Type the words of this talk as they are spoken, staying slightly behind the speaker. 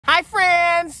Hi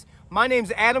friends, my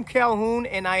name's Adam Calhoun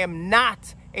and I am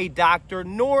not a doctor,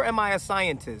 nor am I a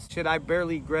scientist. Shit, I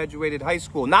barely graduated high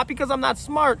school. Not because I'm not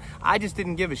smart, I just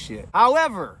didn't give a shit.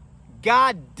 However,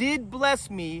 God did bless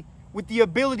me with the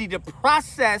ability to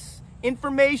process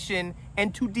information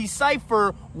and to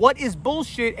decipher what is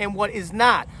bullshit and what is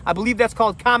not. I believe that's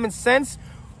called common sense,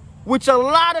 which a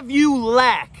lot of you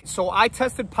lack. So I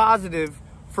tested positive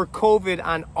for COVID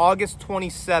on August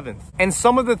 27th. And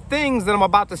some of the things that I'm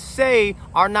about to say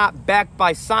are not backed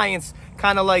by science,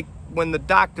 kind of like when the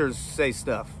doctors say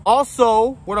stuff.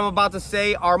 Also, what I'm about to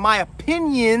say are my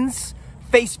opinions,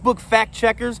 Facebook fact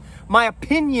checkers, my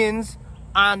opinions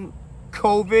on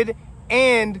COVID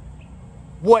and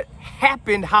what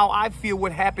happened, how I feel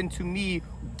what happened to me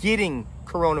getting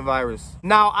coronavirus.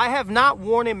 Now, I have not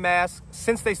worn a mask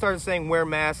since they started saying wear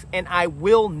masks, and I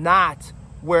will not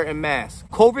wear a mask.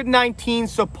 COVID-19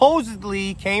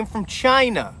 supposedly came from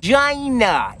China.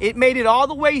 It made it all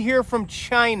the way here from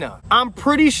China. I'm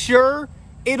pretty sure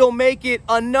it'll make it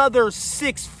another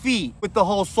 6 feet with the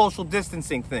whole social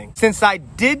distancing thing. Since I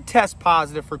did test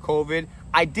positive for COVID,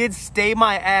 I did stay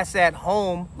my ass at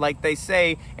home, like they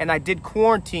say, and I did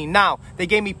quarantine. Now, they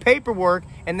gave me paperwork,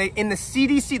 and in the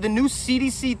CDC, the new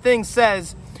CDC thing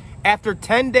says, after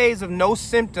 10 days of no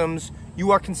symptoms,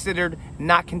 you are considered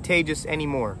not contagious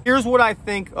anymore. Here's what I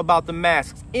think about the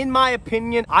masks. In my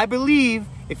opinion, I believe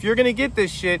if you're gonna get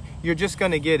this shit, you're just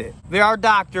gonna get it. There are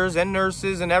doctors and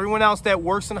nurses and everyone else that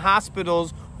works in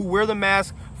hospitals who wear the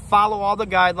mask, follow all the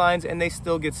guidelines, and they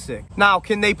still get sick. Now,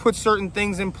 can they put certain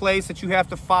things in place that you have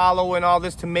to follow and all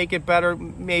this to make it better?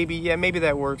 Maybe, yeah, maybe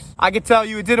that works. I can tell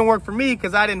you it didn't work for me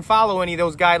because I didn't follow any of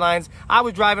those guidelines. I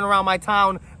was driving around my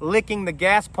town licking the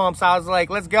gas pumps. I was like,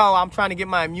 let's go, I'm trying to get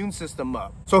my immune system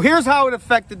up. So here's how it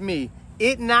affected me.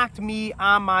 It knocked me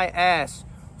on my ass.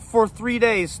 For 3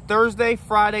 days, Thursday,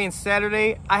 Friday, and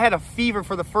Saturday, I had a fever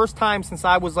for the first time since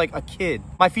I was like a kid.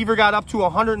 My fever got up to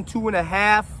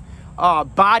 102.5.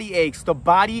 Body aches, the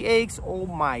body aches, oh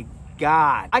my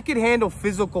God. I could handle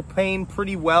physical pain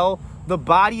pretty well. The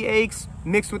body aches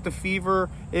mixed with the fever,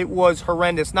 it was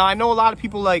horrendous. Now, I know a lot of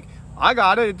people like, I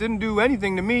got it didn't do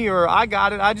anything to me, or I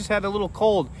got it, I just had a little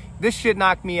cold. This shit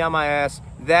knocked me on my ass.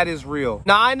 That is real.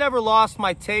 Now, I never lost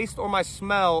my taste or my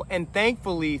smell, and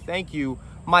thankfully, thank you,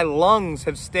 my lungs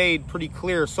have stayed pretty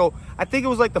clear. So I think it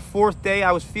was like the 4th day,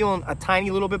 I was feeling a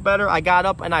tiny little bit better. I got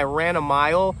up and I ran a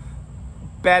mile.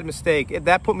 Bad mistake.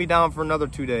 That put me down for another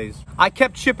 2 days. I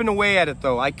kept chipping away at it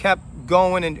though. I kept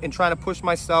going and trying to push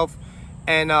myself.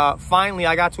 And finally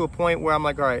I got to a point where I'm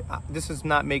like, all right, this is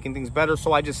not making things better.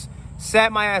 So I just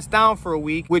sat my ass down for a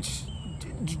week, which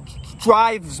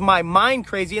drives my mind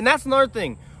crazy. And that's another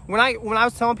thing. When I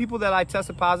was telling people that I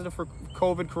tested positive for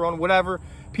COVID, corona, whatever,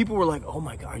 people were like, oh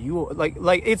my God, are you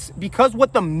like it's because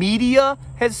what the media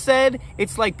has said,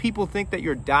 it's like people think that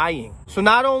you're dying. So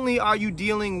not only are you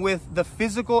dealing with the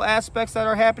physical aspects that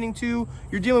are happening to you,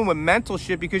 you're dealing with mental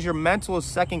shit because your mental is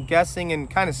second guessing and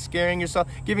kind of scaring yourself,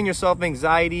 giving yourself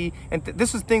anxiety. And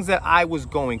this is things that I was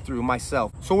going through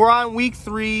myself. So we're on week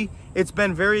 3. It's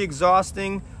been very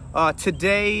exhausting.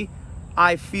 Today,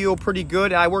 I feel pretty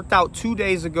good. I worked out 2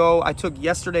 days ago. I took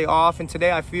yesterday off, and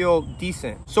today I feel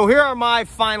decent. So here are my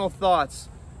final thoughts.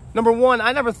 Number 1,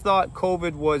 I never thought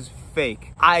COVID was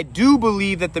fake. I do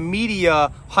believe that the media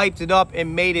hyped it up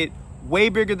and made it way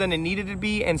bigger than it needed to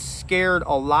be and scared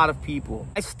a lot of people.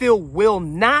 I still will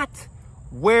not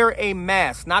wear a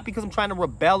mask, not because I'm trying to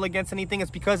rebel against anything. It's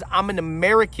because I'm an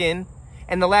American,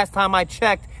 and the last time I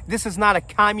checked, this is not a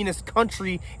communist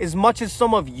country as much as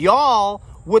some of y'all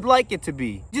would like it to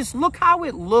be. Just look how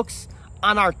it looks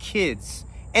on our kids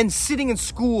and sitting in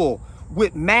school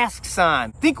with masks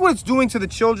on. Think what it's doing to the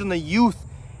children, the youth.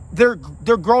 They're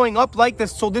growing up like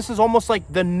this, so this is almost like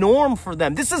the norm for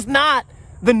them. This is not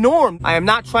the norm. I am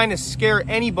not trying to scare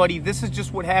anybody. This is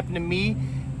just what happened to me.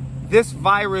 This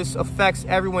virus affects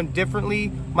everyone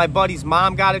differently. My buddy's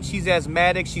mom got it. She's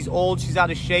asthmatic, she's old, she's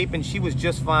out of shape, and she was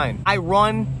just fine. I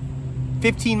run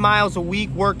 15 miles a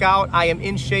week, workout, I am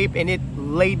in shape, and it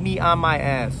laid me on my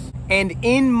ass. And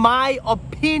in my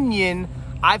opinion,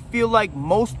 I feel like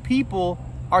most people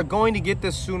are going to get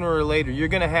this sooner or later. You're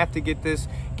gonna have to get this,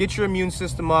 get your immune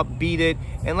system up, beat it,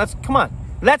 and come on.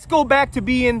 Let's go back to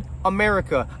being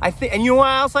America. I think, and you know what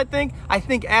else I think? I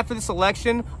think after this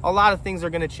election, a lot of things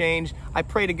are gonna change. I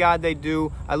pray to God they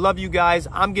do. I love you guys,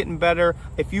 I'm getting better.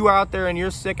 If you are out there and you're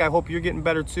sick, I hope you're getting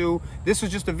better too. This was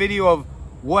just a video of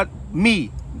what me,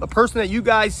 a person that you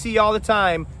guys see all the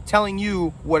time, telling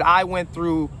you what I went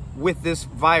through with this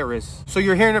virus. So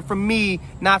you're hearing it from me,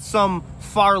 not some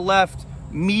far left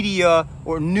media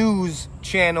or news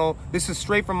channel. This is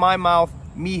straight from my mouth,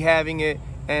 me having it,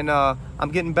 and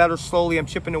I'm getting better slowly. I'm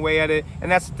chipping away at it,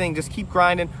 and that's the thing. Just keep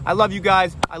grinding. I love you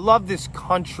guys. I love this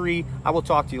country. I will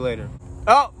talk to you later.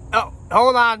 Oh,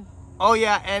 hold on. Oh,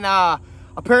 yeah, and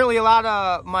apparently a lot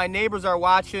of my neighbors are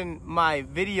watching my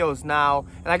videos now,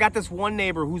 and I got this one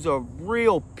neighbor who's a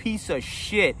real piece of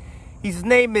shit. His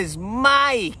name is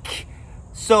Mike.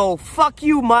 So, fuck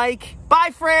you, Mike. Bye,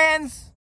 friends.